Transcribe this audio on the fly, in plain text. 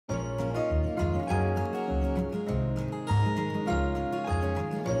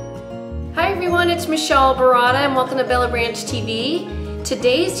everyone, it's Michele Baratta and welcome to Bella Branch TV.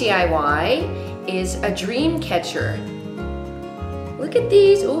 Today's DIY is a Dreamcatcher. Look at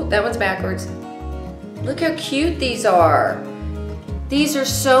these. Oh, that one's backwards. Look how cute these are. These are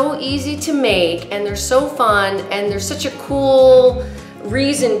so easy to make and they're so fun and there's such a cool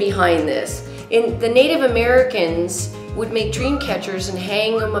reason behind this. The Native Americans would make Dreamcatchers and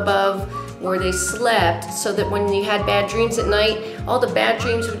hang them above where they slept so that when you had bad dreams at night, all the bad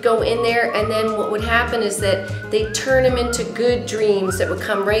dreams would go in there, and then what would happen is that they'd turn them into good dreams that would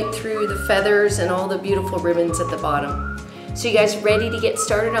come right through the feathers and all the beautiful ribbons at the bottom. So you guys ready to get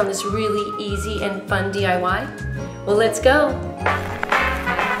started on this really easy and fun DIY? Well, let's go.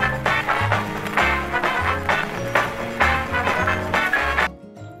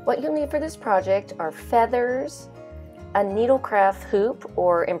 What you'll need for this project are feathers, a needlecraft hoop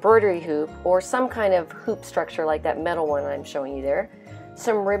or embroidery hoop or some kind of hoop structure like that metal one I'm showing you there,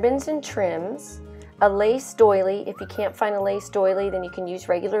 some ribbons and trims, a lace doily. If you can't find a lace doily, then you can use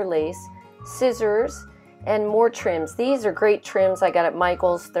regular lace, scissors, and more trims. These are great trims I got at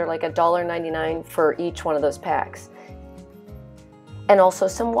Michael's. They're like $1.99 for each one of those packs. And also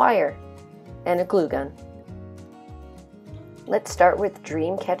some wire and a glue gun. Let's start with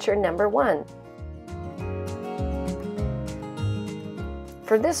Dreamcatcher number 1.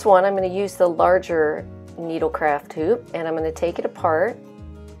 For this one, I'm going to use the larger needlecraft hoop and I'm going to take it apart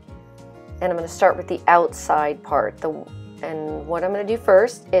and I'm going to start with the outside part. And what I'm going to do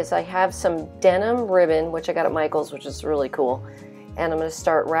first is I have some denim ribbon, which I got at Michael's, which is really cool, and I'm going to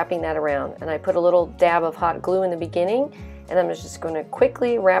start wrapping that around. And I put a little dab of hot glue in the beginning and I'm just going to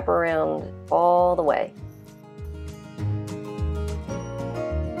quickly wrap around all the way.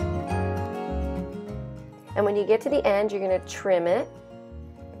 And when you get to the end, you're going to trim it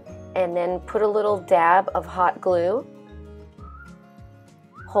and then put a little dab of hot glue.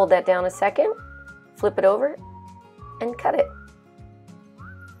 Hold that down a second, flip it over, and cut it.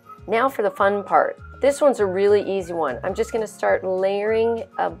 Now for the fun part. This one's a really easy one. I'm just going to start layering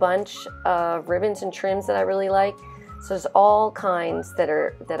a bunch of ribbons and trims that I really like. So there's all kinds that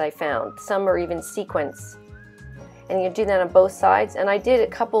I found. Some are even sequins. And you do that on both sides. And I did a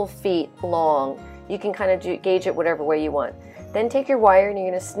couple feet long. You can kind of gauge it whatever way you want. Then take your wire and you're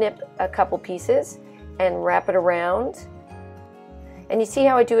going to snip a couple pieces and wrap it around. And you see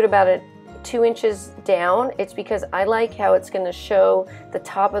how I do it about 2 inches down? It's because I like how it's going to show the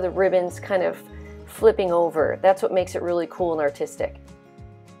top of the ribbons kind of flipping over. That's what makes it really cool and artistic.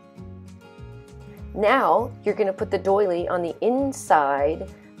 Now you're going to put the doily on the inside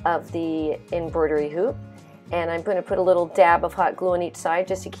of the embroidery hoop. And I'm going to put a little dab of hot glue on each side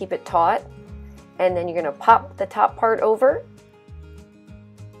just to keep it taut. And then you're going to pop the top part over.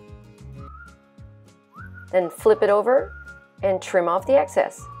 Then flip it over and trim off the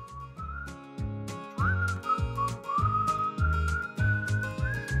excess.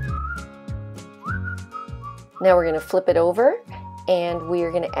 Now we're going to flip it over and we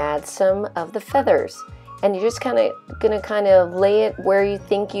are going to add some of the feathers. And you're just going to lay it where you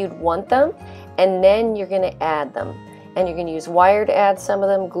think you'd want them, and then you're going to add them. And you're going to use wire to add some of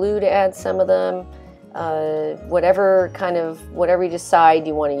them, glue to add some of them, whatever you decide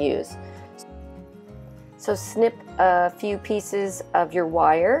you want to use. So snip a few pieces of your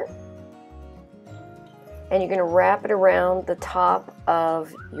wire and you're going to wrap it around the top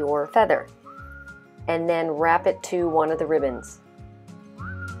of your feather and then wrap it to one of the ribbons.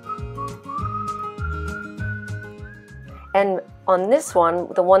 And on this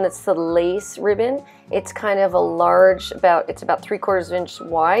one, the one that's the lace ribbon, it's kind of a large, it's about 3/4 inch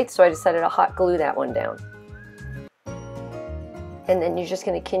wide, so I decided to hot glue that one down. And then you're just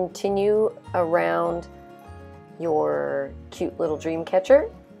going to continue around your cute little Dreamcatcher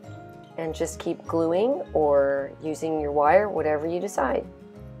and just keep gluing or using your wire, whatever you decide.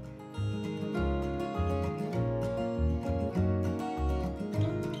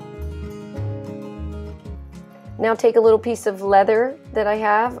 Now take a little piece of leather that I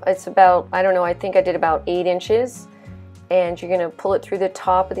have. It's about, I don't know, I think I did about 8 inches. And you're going to pull it through the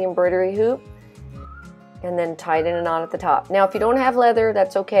top of the embroidery hoop and then tie it in a knot at the top. Now if you don't have leather,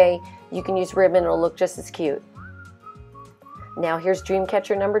 that's okay. You can use ribbon, it'll look just as cute. Now here's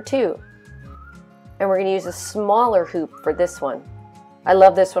Dreamcatcher number 2. And we're going to use a smaller hoop for this one. I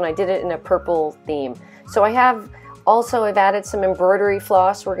love this one. I did it in a purple theme. So I've added some embroidery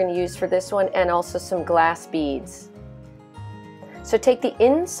floss we're going to use for this one, and also some glass beads. So take the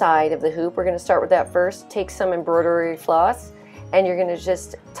inside of the hoop. We're going to start with that first. Take some embroidery floss and you're going to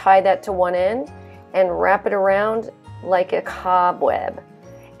just tie that to one end and wrap it around like a cobweb.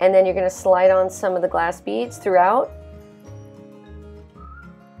 And then you're going to slide on some of the glass beads throughout.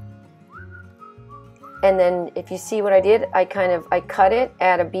 And then if you see what I did, I cut it,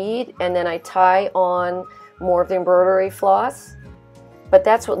 add a bead, and then I tie on more of the embroidery floss. But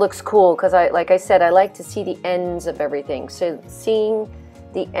that's what looks cool, because like I said, I like to see the ends of everything. So seeing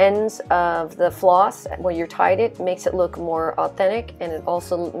the ends of the floss where you tied it makes it look more authentic, and it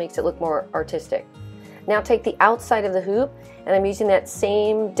also makes it look more artistic. Now take the outside of the hoop, and I'm using that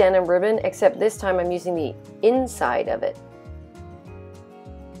same denim ribbon, except this time I'm using the inside of it.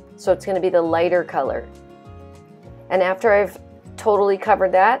 So it's going to be the lighter color. And after I've totally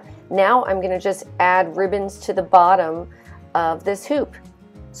covered that, now I'm going to just add ribbons to the bottom of this hoop.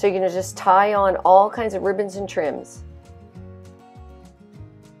 So you're going to just tie on all kinds of ribbons and trims.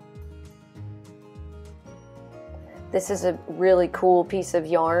 This is a really cool piece of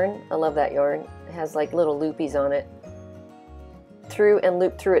yarn. I love that yarn. It has like little loopies on it. Through and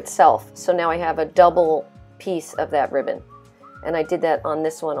loop through itself. So now I have a double piece of that ribbon. And I did that on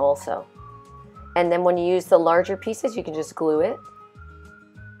this one also. And then when you use the larger pieces, you can just glue it.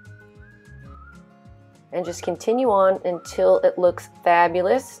 And just continue on until it looks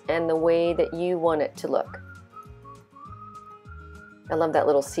fabulous and the way that you want it to look. I love that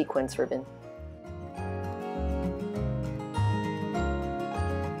little sequence ribbon.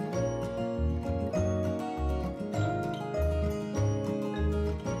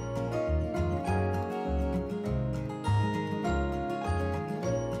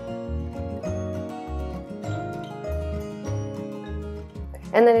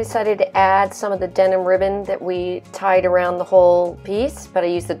 And then I decided to add some of the denim ribbon that we tied around the whole piece, but I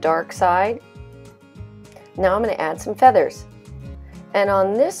used the dark side. Now I'm going to add some feathers. And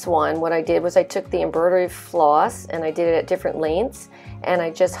on this one, what I did was I took the embroidery floss and I did it at different lengths, and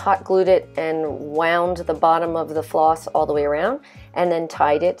I just hot glued it and wound the bottom of the floss all the way around, and then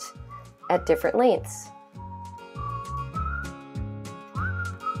tied it at different lengths.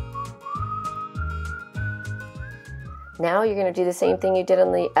 Now you're going to do the same thing you did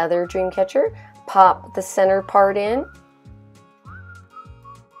on the other Dreamcatcher. Pop the center part in.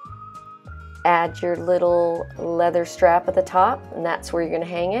 Add your little leather strap at the top, and that's where you're going to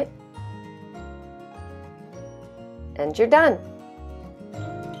hang it. And you're done.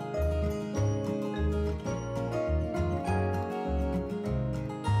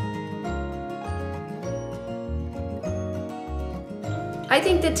 I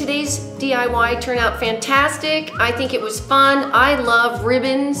think that today's DIY turned out fantastic. I think it was fun. I love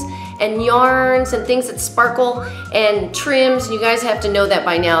ribbons and yarns and things that sparkle and trims. You guys have to know that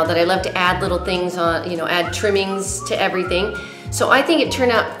by now, that I love to add little things on, add trimmings to everything. So I think it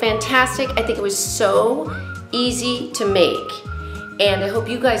turned out fantastic. I think it was so easy to make. And I hope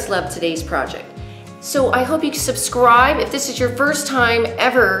you guys loved today's project. So I hope you subscribe. If this is your first time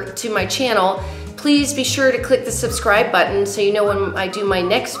ever to my channel, please be sure to click the subscribe button so you know when I do my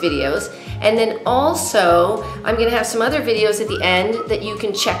next videos. And then also, I'm gonna have some other videos at the end that you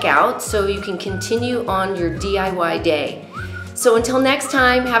can check out so you can continue on your DIY day. So until next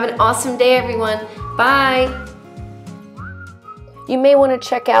time, have an awesome day, everyone. Bye. You may want to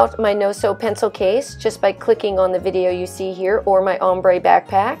check out my no-sew pencil case just by clicking on the video you see here, or my ombre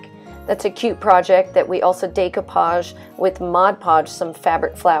backpack. That's a cute project that we also decoupage with Mod Podge some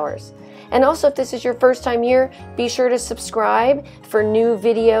fabric flowers. And also, if this is your first time here, be sure to subscribe for new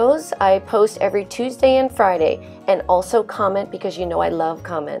videos. I post every Tuesday and Friday. And also comment, because you know I love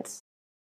comments.